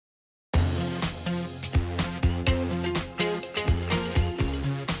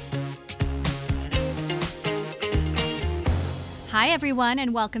Hi, everyone,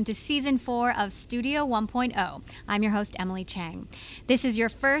 and welcome to Season 4 of Studio 1.0. I'm your host, Emily Chang. This is your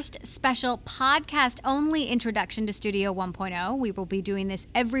first special podcast-only introduction to Studio 1.0. We will be doing this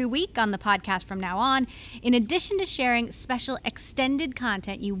every week on the podcast from now on, in addition to sharing special extended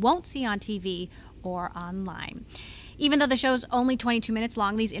content you won't see on TV or online. Even though the show's only 22 minutes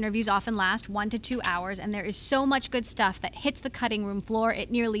long, these interviews often last 1 to 2 hours, and there is so much good stuff that hits the cutting room floor,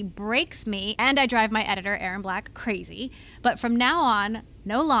 it nearly breaks me, and I drive my editor, Aaron Black, crazy. But from now on,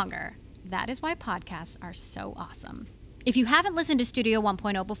 no longer. That is why podcasts are so awesome. If you haven't listened to Studio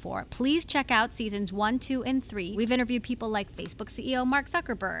 1.0 before, please check out seasons 1, 2, and 3. We've interviewed people like Facebook CEO Mark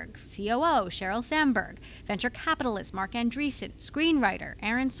Zuckerberg, COO Sheryl Sandberg, venture capitalist Mark Andreessen, screenwriter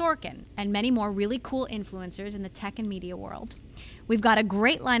Aaron Sorkin, and many more really cool influencers in the tech and media world. We've got a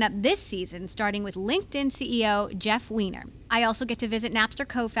great lineup this season, starting with LinkedIn CEO Jeff Weiner. I also get to visit Napster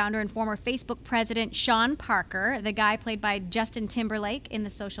co-founder and former Facebook president Sean Parker, the guy played by Justin Timberlake in The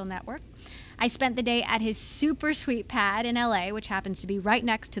Social Network. I spent the day at his super sweet pad in LA, which happens to be right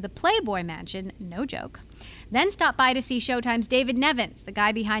next to the Playboy Mansion, no joke. Then stopped by to see Showtime's David Nevins, the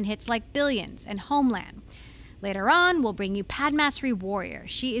guy behind hits like Billions and Homeland. Later on, we'll bring you Padmasree Warrior.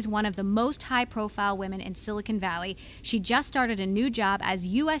 She is one of the most high-profile women in Silicon Valley. She just started a new job as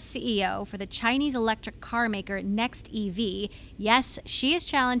U.S. CEO for the Chinese electric car maker Next EV. Yes, she is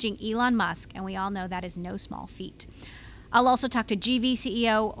challenging Elon Musk, and we all know that is no small feat. I'll also talk to GV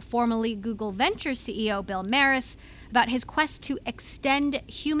CEO, formerly Google Ventures CEO Bill Maris, about his quest to extend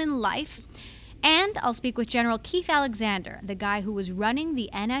human life. And I'll speak with General Keith Alexander, the guy who was running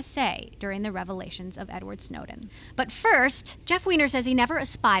the NSA during the revelations of Edward Snowden. But first, Jeff Weiner says he never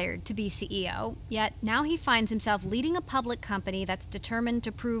aspired to be CEO, yet now he finds himself leading a public company that's determined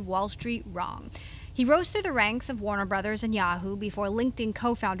to prove Wall Street wrong. He rose through the ranks of Warner Brothers and Yahoo before LinkedIn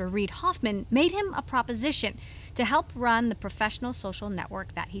co-founder Reid Hoffman made him a proposition to help run the professional social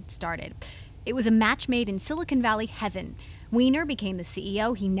network that he'd started. It was a match made in Silicon Valley heaven. Weiner became the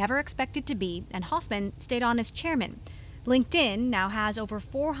CEO he never expected to be, and Hoffman stayed on as chairman. LinkedIn now has over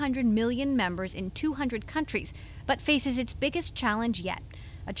 400 million members in 200 countries, but faces its biggest challenge yet.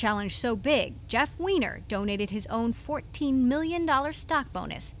 A challenge so big, Jeff Weiner donated his own $14 million stock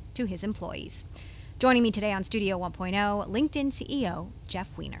bonus to his employees. Joining me today on Studio 1.0, LinkedIn CEO Jeff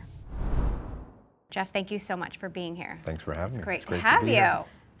Weiner. Jeff, thank you so much for being here. Thanks for having me. It's great to have you.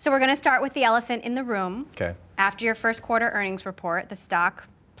 So we're going to start with the elephant in the room. Okay. After your first quarter earnings report, the stock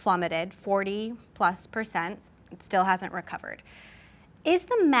plummeted 40+%. It still hasn't recovered. Is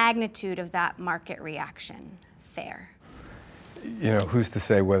the magnitude of that market reaction fair? You know, who's to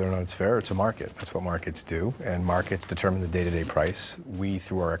say whether or not it's fair? It's a market. That's what markets do. And markets determine the day-to-day price. We,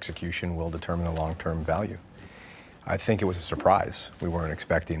 through our execution, will determine the long-term value. I think it was a surprise. We weren't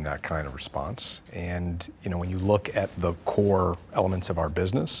expecting that kind of response. And, you know, when you look at the core elements of our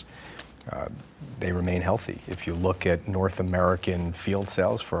business, they remain healthy. If you look at North American field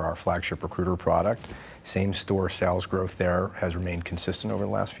sales for our flagship recruiter product, same-store sales growth there has remained consistent over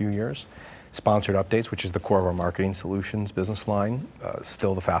the last few years. Sponsored updates, which is the core of our marketing solutions business line,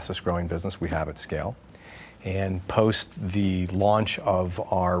 still the fastest growing business we have at scale. And post the launch of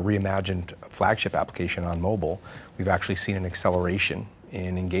our reimagined flagship application on mobile, we've actually seen an acceleration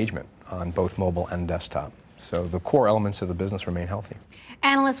in engagement on both mobile and desktop. So the core elements of the business remain healthy.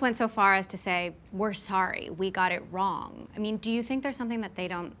 Analysts went so far as to say, we're sorry, we got it wrong. I mean, do you think there's something that they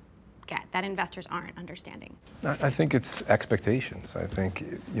don't get, that investors aren't understanding? I think it's expectations. I think,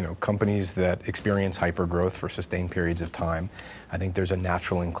 you know, companies that experience hypergrowth for sustained periods of time, I think there's a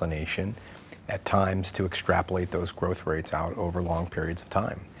natural inclination at times to extrapolate those growth rates out over long periods of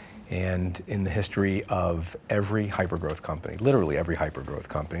time. And in the history of every hypergrowth company, literally every hypergrowth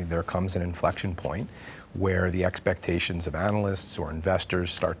company, there comes an inflection point where the expectations of analysts or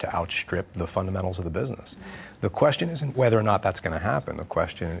investors start to outstrip the fundamentals of the business. The question isn't whether or not that's going to happen. The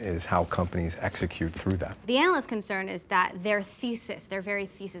question is how companies execute through that. The analyst concern is that their very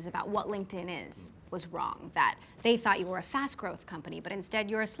thesis about what LinkedIn is, was wrong, that they thought you were a fast growth company, but instead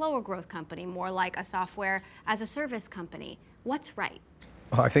you're a slower growth company, more like a software as a service company. What's right?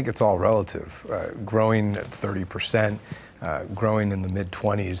 Well, I think it's all relative. Growing at 30%, growing in the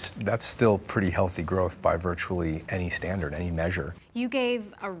mid-20s, that's still pretty healthy growth by virtually any standard, any measure. You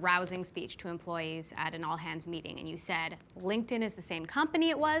gave a rousing speech to employees at an all-hands meeting, and you said, LinkedIn is the same company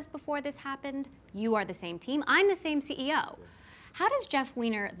it was before this happened. You are the same team. I'm the same CEO. How does Jeff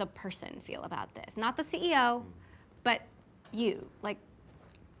Weiner, the person, feel about this? Not the CEO, but you. Like,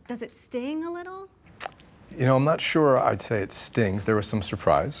 does it sting a little? I'm not sure I'd say it stings. There was some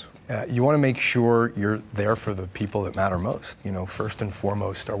surprise. You want to make sure you're there for the people that matter most. First and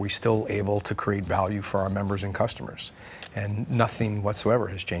foremost, are we still able to create value for our members and customers? And nothing whatsoever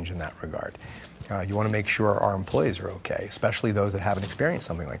has changed in that regard. You want to make sure our employees are okay, especially those that haven't experienced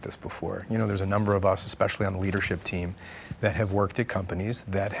something like this before. There's a number of us, especially on the leadership team, that have worked at companies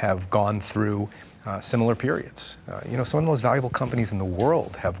that have gone through similar periods. Some of the most valuable companies in the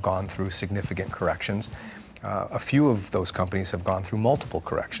world have gone through significant corrections. A few of those companies have gone through multiple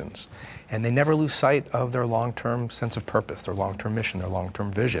corrections, and they never lose sight of their long-term sense of purpose, their long-term mission, their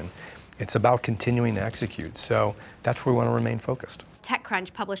long-term vision. It's about continuing to execute, so that's where we want to remain focused.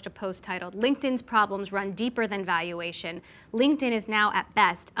 TechCrunch published a post titled, "LinkedIn's problems run deeper than valuation. LinkedIn is now at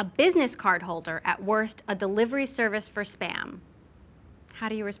best a business card holder, at worst a delivery service for spam." How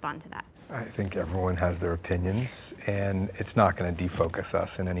do you respond to that? I think everyone has their opinions, and it's not going to defocus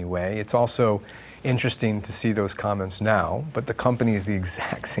us in any way. It's also interesting to see those comments now, but the company is the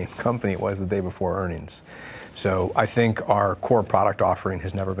exact same company it was the day before earnings. So I think our core product offering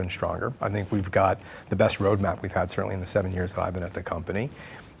has never been stronger. I think we've got the best roadmap we've had certainly in the 7 years that I've been at the company.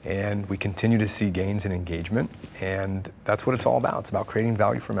 And we continue to see gains in engagement, and that's what it's all about. It's about creating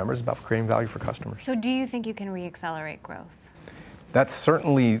value for members, it's about creating value for customers. So do you think you can re-accelerate growth? That's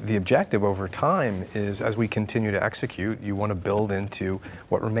certainly the objective over time, is as we continue to execute, you want to build into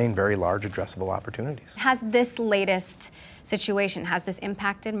what remain very large addressable opportunities. Has this latest situation, has this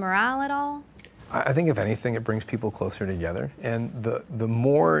impacted morale at all? I think if anything, it brings people closer together. And the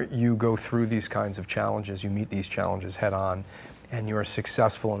more you go through these kinds of challenges, you meet these challenges head on, and you are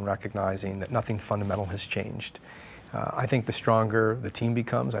successful in recognizing that nothing fundamental has changed. I think the stronger the team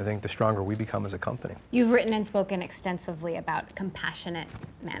becomes, I think the stronger we become as a company. You've written and spoken extensively about compassionate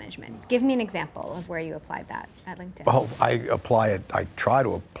management. Give me an example of where you applied that at LinkedIn. Well, I try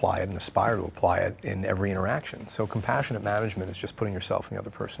to apply it and aspire to apply it in every interaction. So compassionate management is just putting yourself in the other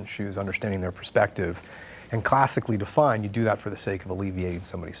person's shoes, understanding their perspective. And classically defined, you do that for the sake of alleviating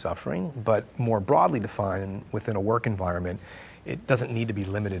somebody's suffering, but more broadly defined within a work environment, it doesn't need to be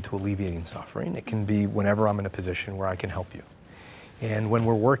limited to alleviating suffering. It can be whenever I'm in a position where I can help you. And when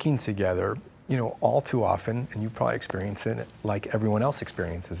we're working together, all too often, and you probably experience it like everyone else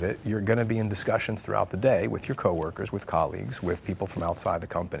experiences it, you're going to be in discussions throughout the day with your coworkers, with colleagues, with people from outside the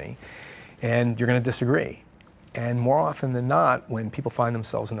company, and you're going to disagree. And more often than not, when people find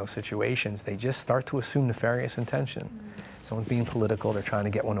themselves in those situations, they just start to assume nefarious intention. Someone's being political, they're trying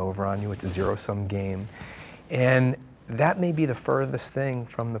to get one over on you, it's a zero-sum game. And that may be the furthest thing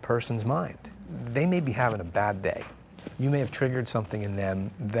from the person's mind. They may be having a bad day. You may have triggered something in them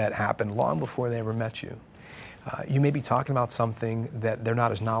that happened long before they ever met you. You may be talking about something that they're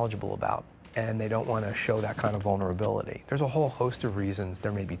not as knowledgeable about, and they don't want to show that kind of vulnerability. There's a whole host of reasons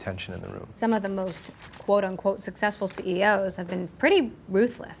there may be tension in the room. Some of the most quote-unquote successful CEOs have been pretty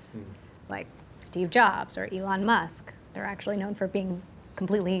ruthless, like Steve Jobs or Elon Musk. They're actually known for being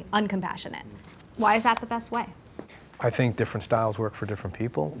completely uncompassionate. Why is that the best way? I think different styles work for different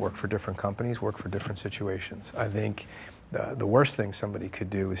people, work for different companies, work for different situations. I think the worst thing somebody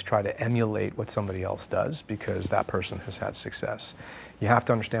could do is try to emulate what somebody else does because that person has had success. You have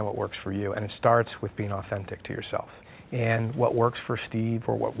to understand what works for you, and it starts with being authentic to yourself. And what works for Steve,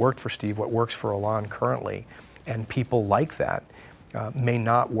 or what worked for Steve, what works for Alon currently, and people like that may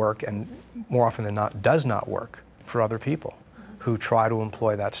not work, and more often than not does not work for other people who try to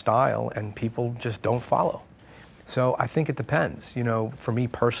employ that style, and people just don't follow. So I think it depends. For me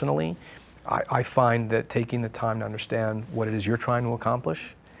personally, I find that taking the time to understand what it is you're trying to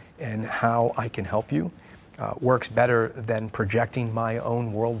accomplish and how I can help you works better than projecting my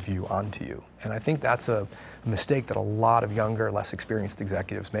own worldview onto you. And I think that's a mistake that a lot of younger, less experienced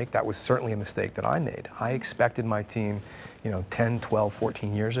executives make. That was certainly a mistake that I made. I expected my team, 10, 12,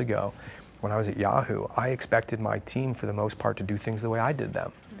 14 years ago when I was at Yahoo, I expected my team for the most part to do things the way I did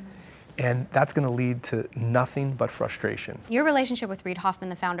them. And that's going to lead to nothing but frustration. Your relationship with Reid Hoffman,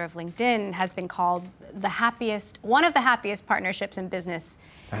 the founder of LinkedIn, has been called one of the happiest partnerships in business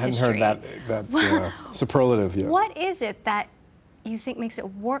history. I hadn't heard that superlative yet. What is it that you think makes it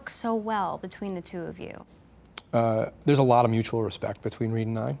work so well between the two of you? There's a lot of mutual respect between Reid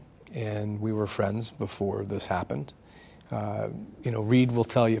and I, and we were friends before this happened. Reid will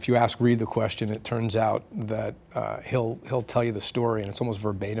tell you, if you ask Reid the question, it turns out that he'll tell you the story, and it's almost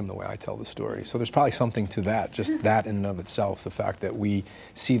verbatim the way I tell the story. So there's probably something to that, just that in and of itself, the fact that we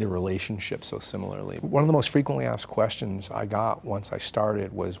see the relationship so similarly. One of the most frequently asked questions I got once I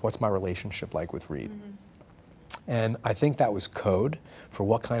started was, what's my relationship like with Reid? And I think that was code for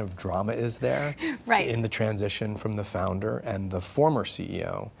what kind of drama is there Right. in the transition from the founder and the former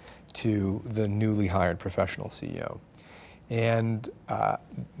CEO to the newly hired professional CEO. And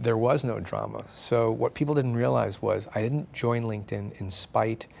there was no drama. So what people didn't realize was I didn't join LinkedIn in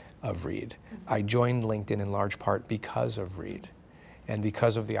spite of Reed. I joined LinkedIn in large part because of Reed and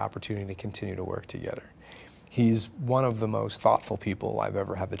because of the opportunity to continue to work together. He's one of the most thoughtful people I've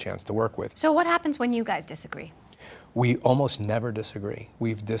ever had the chance to work with. So what happens when you guys disagree? We almost never disagree.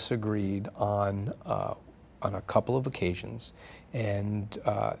 We've disagreed on a couple of occasions, and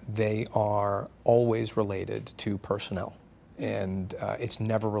they are always related to personnel. And it's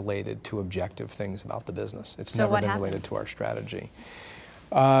never related to objective things about the business. It's So never what been happened? related to our strategy.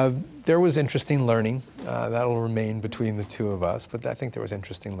 There was interesting learning. That'll remain between the two of us, but I think there was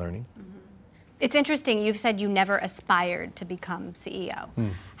interesting learning. It's interesting, you've said you never aspired to become CEO.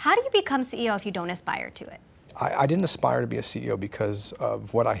 How do you become CEO if you don't aspire to it? I didn't aspire to be a CEO because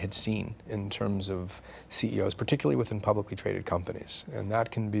of what I had seen in terms of CEOs, particularly within publicly traded companies. And that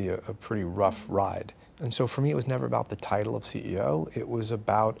can be a pretty rough ride. And so for me, it was never about the title of CEO. It was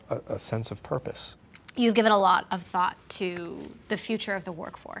about a sense of purpose. You've given a lot of thought to the future of the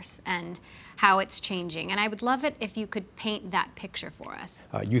workforce and how it's changing. And I would love it if you could paint that picture for us.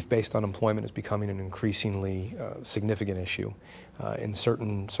 Youth-based unemployment is becoming an increasingly significant issue. In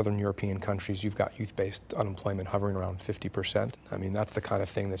certain Southern European countries, you've got youth-based unemployment hovering around 50%. I mean, that's the kind of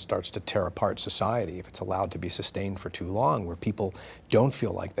thing that starts to tear apart society if it's allowed to be sustained for too long, where people don't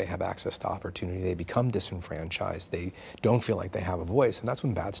feel like they have access to opportunity, they become disenfranchised, they don't feel like they have a voice, and that's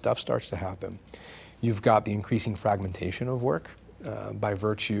when bad stuff starts to happen. You've got the increasing fragmentation of work by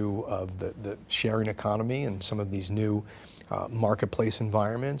virtue of the sharing economy and some of these new marketplace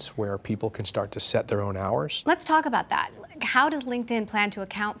environments where people can start to set their own hours. Let's talk about that. How does LinkedIn plan to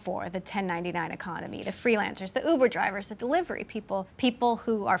account for the 1099 economy, the freelancers, the Uber drivers, the delivery people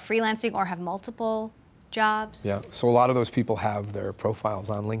who are freelancing or have multiple jobs? Yeah, so a lot of those people have their profiles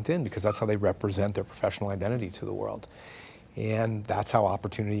on LinkedIn because that's how they represent their professional identity to the world. And that's how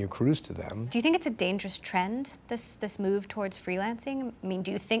opportunity accrues to them. Do you think it's a dangerous trend, this move towards freelancing? I mean,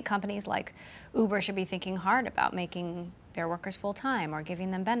 do you think companies like Uber should be thinking hard about making their workers full-time or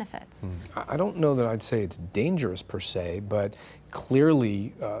giving them benefits? I don't know that I'd say it's dangerous per se, but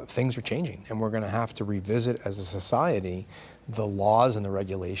clearly things are changing, and we're going to have to revisit as a society the laws and the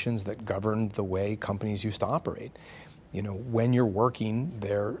regulations that govern the way companies used to operate. You know, when you're working,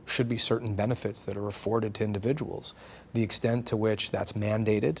 there should be certain benefits that are afforded to individuals. The extent to which that's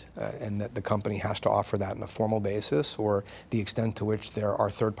mandated and that the company has to offer that on a formal basis, or the extent to which there are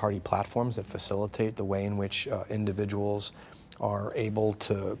third-party platforms that facilitate the way in which individuals are able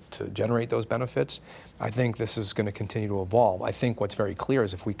to generate those benefits, I think this is going to continue to evolve. I think what's very clear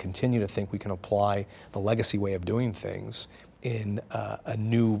is if we continue to think we can apply the legacy way of doing things in a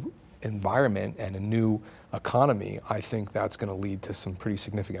new environment and a new economy, I think that's going to lead to some pretty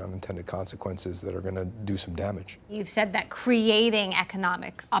significant unintended consequences that are going to do some damage. You've said that creating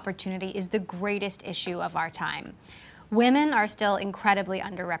economic opportunity is the greatest issue of our time. Women are still incredibly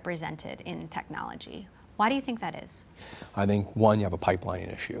underrepresented in technology. Why do you think that is? I think, one, you have a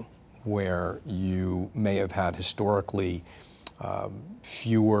pipelining issue where you may have had historically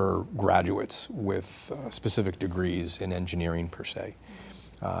fewer graduates with specific degrees in engineering per se.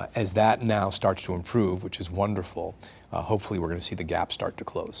 As that now starts to improve, which is wonderful, hopefully we're going to see the gap start to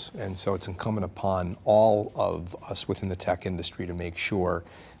close. And so it's incumbent upon all of us within the tech industry to make sure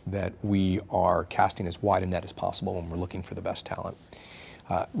that we are casting as wide a net as possible when we're looking for the best talent.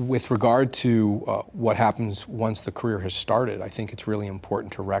 With regard to what happens once the career has started, I think it's really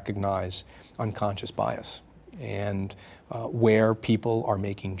important to recognize unconscious bias and where people are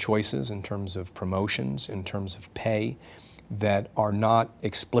making choices in terms of promotions, in terms of pay, that are not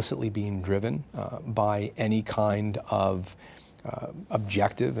explicitly being driven by any kind of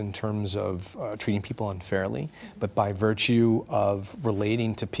objective in terms of treating people unfairly, but by virtue of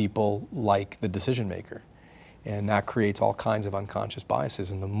relating to people like the decision maker. And that creates all kinds of unconscious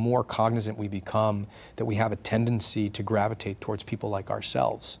biases. And the more cognizant we become that we have a tendency to gravitate towards people like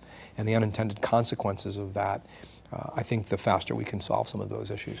ourselves and the unintended consequences of that, I think the faster we can solve some of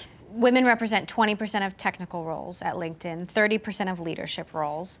those issues. Women represent 20% of technical roles at LinkedIn, 30% of leadership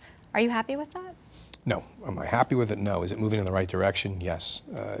roles. Are you happy with that? No. Am I happy with it? No. Is it moving in the right direction? Yes.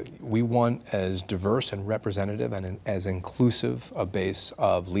 We want as diverse and representative and as inclusive a base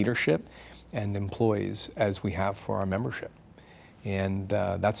of leadership and employees as we have for our membership. And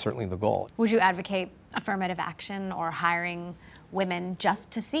that's certainly the goal. Would you advocate affirmative action or hiring women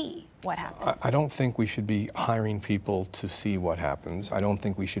just to see what happens? I don't think we should be hiring people to see what happens. I don't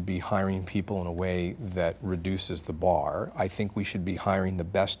think we should be hiring people in a way that reduces the bar. I think we should be hiring the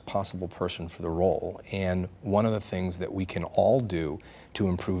best possible person for the role. And one of the things that we can all do to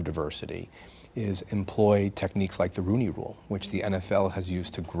improve diversity is employ techniques like the Rooney Rule, which the NFL has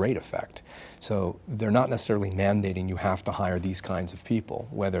used to great effect. So they're not necessarily mandating you have to hire these kinds of people,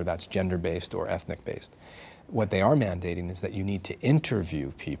 whether that's gender-based or ethnic-based. What they are mandating is that you need to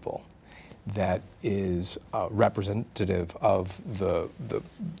interview people that is representative of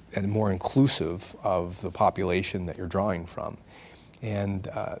and more inclusive of the population that you're drawing from. And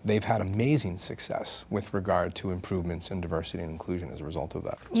they've had amazing success with regard to improvements in diversity and inclusion as a result of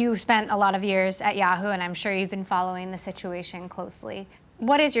that. You spent a lot of years at Yahoo, and I'm sure you've been following the situation closely.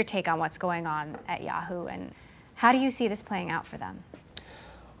 What is your take on what's going on at Yahoo, and how do you see this playing out for them?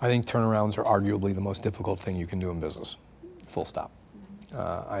 I think turnarounds are arguably the most difficult thing you can do in business, full stop.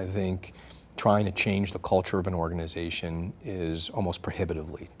 I think trying to change the culture of an organization is almost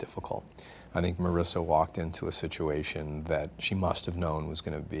prohibitively difficult. I think Marissa walked into a situation that she must have known was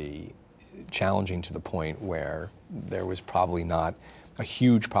going to be challenging to the point where there was probably not a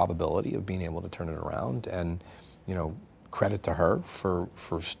huge probability of being able to turn it around. And, credit to her for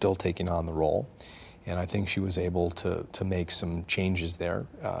still taking on the role. And I think she was able to make some changes there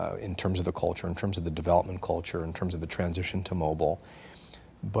in terms of the culture, in terms of the development culture, in terms of the transition to mobile.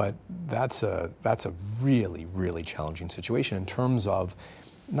 But that's a really, really challenging situation in terms of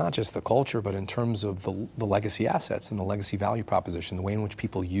not just the culture, but in terms of the legacy assets and the legacy value proposition, the way in which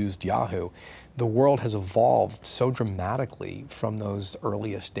people used Yahoo. The world has evolved so dramatically from those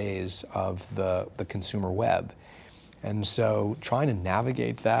earliest days of the consumer web. And so trying to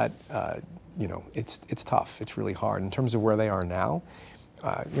navigate that, it's tough. It's really hard. In terms of where they are now,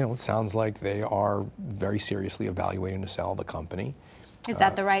 it sounds like they are very seriously evaluating to sell the company. Is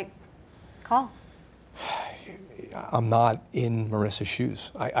that the right call? I'm not in Marissa's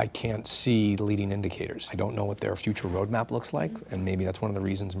shoes. I can't see the leading indicators. I don't know what their future roadmap looks like, and maybe that's one of the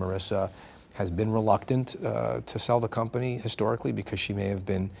reasons Marissa has been reluctant to sell the company historically, because she may have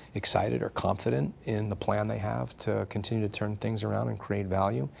been excited or confident in the plan they have to continue to turn things around and create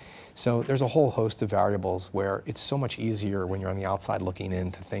value. So there's a whole host of variables where it's so much easier when you're on the outside looking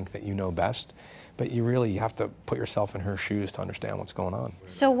in to think that you know best, but you really have to put yourself in her shoes to understand what's going on.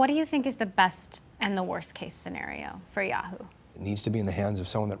 So what do you think is the best and the worst case scenario for Yahoo? It needs to be in the hands of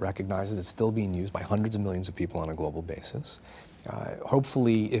someone that recognizes it's still being used by hundreds of millions of people on a global basis.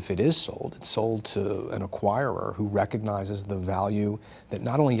 Hopefully, if it is sold, it's sold to an acquirer who recognizes the value that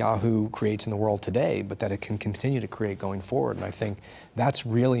not only Yahoo creates in the world today, but that it can continue to create going forward. And I think that's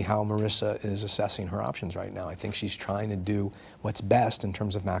really how Marissa is assessing her options right now. I think she's trying to do what's best in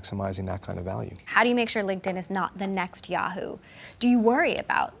terms of maximizing that kind of value. How do you make sure LinkedIn is not the next Yahoo? Do you worry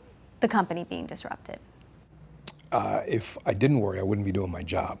about the company being disrupted? If I didn't worry, I wouldn't be doing my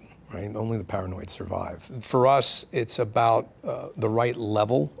job. Right? Only the paranoid survive. For us, it's about the right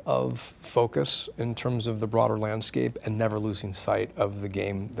level of focus in terms of the broader landscape and never losing sight of the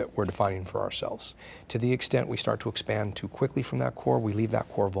game that we're defining for ourselves. To the extent we start to expand too quickly from that core, we leave that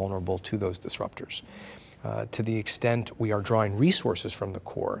core vulnerable to those disruptors. To the extent we are drawing resources from the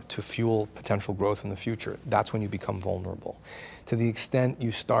core to fuel potential growth in the future, that's when you become vulnerable. To the extent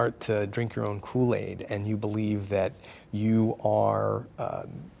you start to drink your own Kool-Aid and you believe that you are,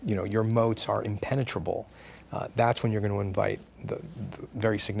 your moats are impenetrable, that's when you're going to invite the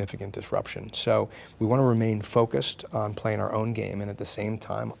very significant disruption. So we want to remain focused on playing our own game and at the same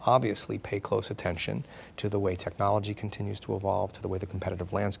time, obviously, pay close attention to the way technology continues to evolve, to the way the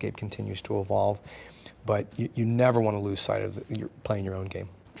competitive landscape continues to evolve. But you never want to lose sight of playing your own game.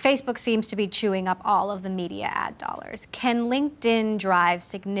 Facebook seems to be chewing up all of the media ad dollars. Can LinkedIn drive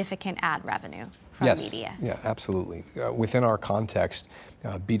significant ad revenue from media? Yeah, absolutely. Within our context,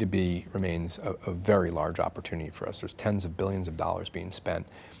 B2B remains a very large opportunity for us. There's tens of billions of dollars being spent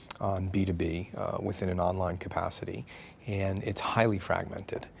on B2B within an online capacity, and it's highly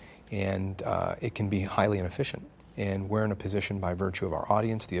fragmented, and it can be highly inefficient. And we're in a position, by virtue of our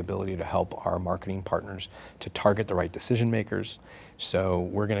audience, the ability to help our marketing partners to target the right decision makers. So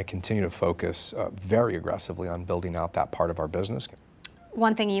we're going to continue to focus very aggressively on building out that part of our business.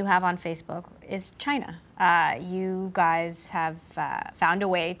 One thing you have on Facebook is China. You guys have found a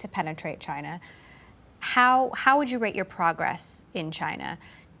way to penetrate China. How would you rate your progress in China?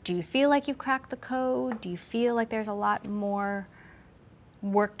 Do you feel like you've cracked the code? Do you feel like there's a lot more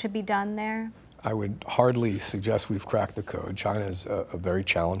work to be done there? I would hardly suggest we've cracked the code. China is a very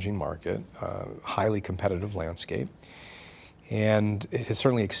challenging market, highly competitive landscape. And it has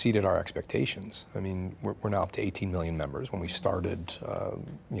certainly exceeded our expectations. I mean, we're now up to 18 million members. When we started,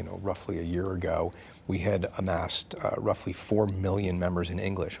 roughly a year ago, we had amassed roughly 4 million members in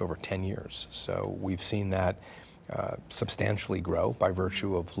English over 10 years. So we've seen that substantially grow by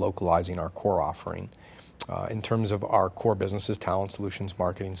virtue of localizing our core offering. In terms of our core businesses, talent solutions,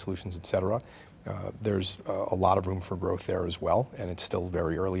 marketing solutions, et cetera, there's a lot of room for growth there as well, and it's still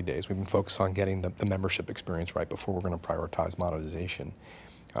very early days. We've been focused on getting the membership experience right before we're going to prioritize monetization.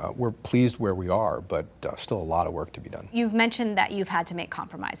 We're pleased where we are, but still a lot of work to be done. You've mentioned that you've had to make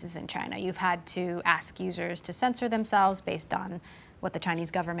compromises in China. You've had to ask users to censor themselves based on what the Chinese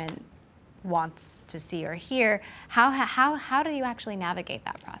government wants to see or hear. How do you actually navigate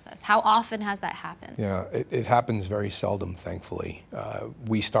that process? How often has that happened? Yeah, it happens very seldom, thankfully.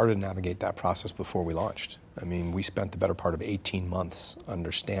 We started to navigate that process before we launched. I mean, we spent the better part of 18 months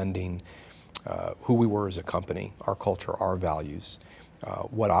understanding who we were as a company, our culture, our values,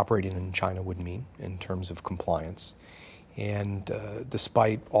 what operating in China would mean in terms of compliance. And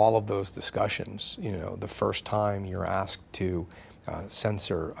despite all of those discussions, the first time you're asked to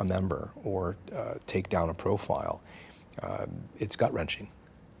censor a member or take down a profile, it's gut-wrenching.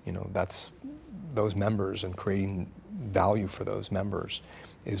 That's those members, and creating value for those members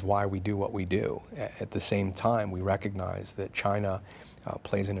is why we do what we do. At the same time, we recognize that China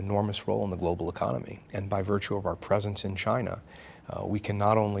plays an enormous role in the global economy, and by virtue of our presence in China, we can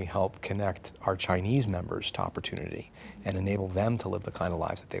not only help connect our Chinese members to opportunity and enable them to live the kind of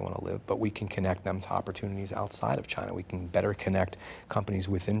lives that they want to live, but we can connect them to opportunities outside of China. We can better connect companies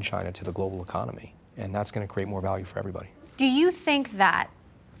within China to the global economy, and that's going to create more value for everybody. Do you think that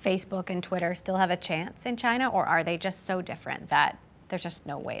Facebook and Twitter still have a chance in China, or are they just so different that there's just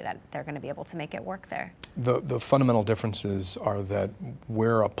no way that they're going to be able to make it work there? The fundamental differences are that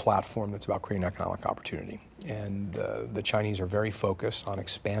we're a platform that's about creating economic opportunity. And the Chinese are very focused on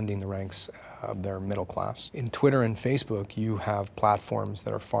expanding the ranks of their middle class. In Twitter and Facebook, you have platforms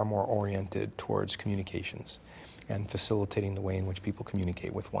that are far more oriented towards communications and facilitating the way in which people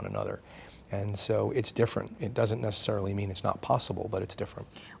communicate with one another. And so it's different. It doesn't necessarily mean it's not possible, but it's different.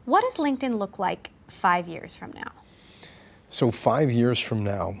 What does LinkedIn look like 5 years from now? So 5 years from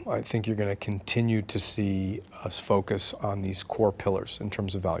now, I think you're going to continue to see us focus on these core pillars in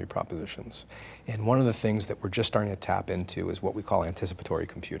terms of value propositions. And one of the things that we're just starting to tap into is what we call anticipatory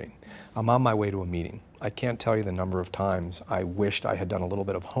computing. I'm on my way to a meeting. I can't tell you the number of times I wished I had done a little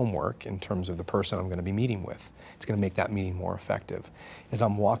bit of homework in terms of the person I'm going to be meeting with. It's going to make that meeting more effective. As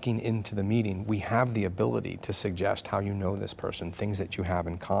I'm walking into the meeting, we have the ability to suggest how you know this person, things that you have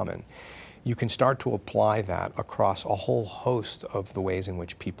in common. You can start to apply that across a whole host of the ways in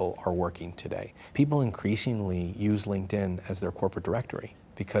which people are working today. People increasingly use LinkedIn as their corporate directory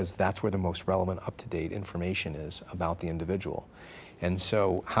because that's where the most relevant, up-to-date information is about the individual. And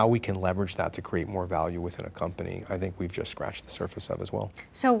so how we can leverage that to create more value within a company, I think we've just scratched the surface of as well.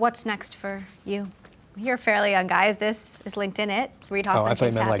 So what's next for you? You're a fairly young guy. Is LinkedIn it? Were you talking I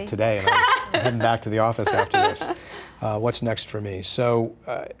thought you meant like today, and I'm heading back to the office after this. What's next for me? So,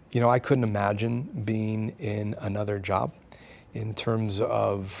 I couldn't imagine being in another job in terms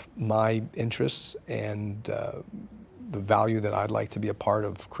of my interests and the value that I'd like to be a part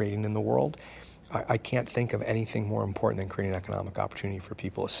of creating in the world. I can't think of anything more important than creating economic opportunity for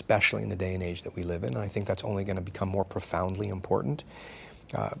people, especially in the day and age that we live in. And I think that's only going to become more profoundly important.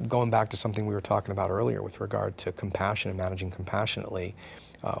 Going back to something we were talking about earlier with regard to compassion and managing compassionately,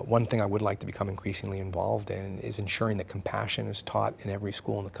 one thing I would like to become increasingly involved in is ensuring that compassion is taught in every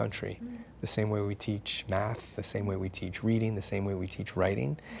school in the country. The same way we teach math, the same way we teach reading, the same way we teach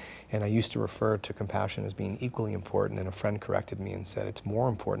writing. And I used to refer to compassion as being equally important, and a friend corrected me and said it's more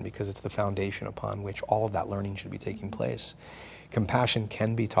important because it's the foundation upon which all of that learning should be taking place. Compassion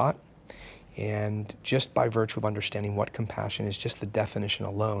can be taught. And just by virtue of understanding what compassion is, just the definition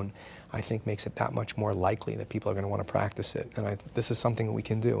alone, I think makes it that much more likely that people are going to want to practice it. And this is something that we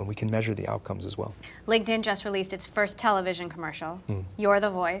can do, and we can measure the outcomes as well. LinkedIn just released its first television commercial. You're the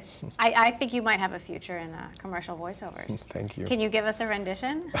voice. I think you might have a future in commercial voiceovers. Thank you. Can you give us a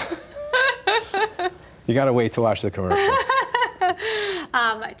rendition? You got to wait to watch the commercial.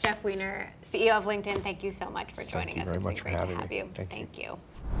 Jeff Weiner, CEO of LinkedIn, thank you so much for joining us. Thank you very much for having me. It's been great to have you. Thank you.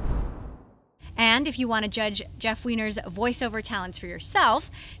 And if you want to judge Jeff Weiner's voiceover talents for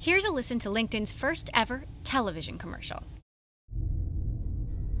yourself, here's a listen to LinkedIn's first ever television commercial.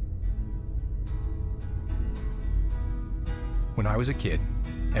 When I was a kid,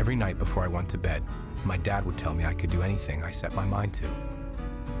 every night before I went to bed, my dad would tell me I could do anything I set my mind to.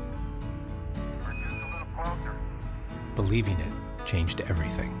 Believing it changed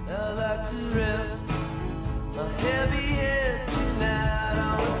everything.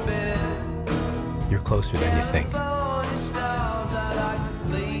 You're closer than you think. Oh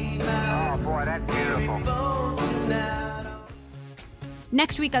boy, that's beautiful.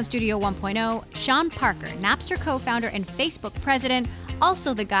 Next week on Studio 1.0, Sean Parker, Napster co-founder and Facebook president,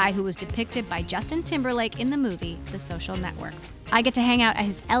 also the guy who was depicted by Justin Timberlake in the movie The Social Network. I get to hang out at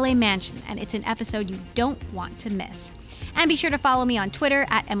his LA mansion, and it's an episode you don't want to miss. And be sure to follow me on Twitter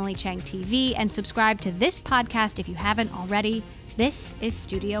at Emily Chang TV and subscribe to this podcast if you haven't already. This is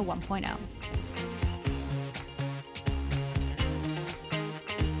Studio 1.0.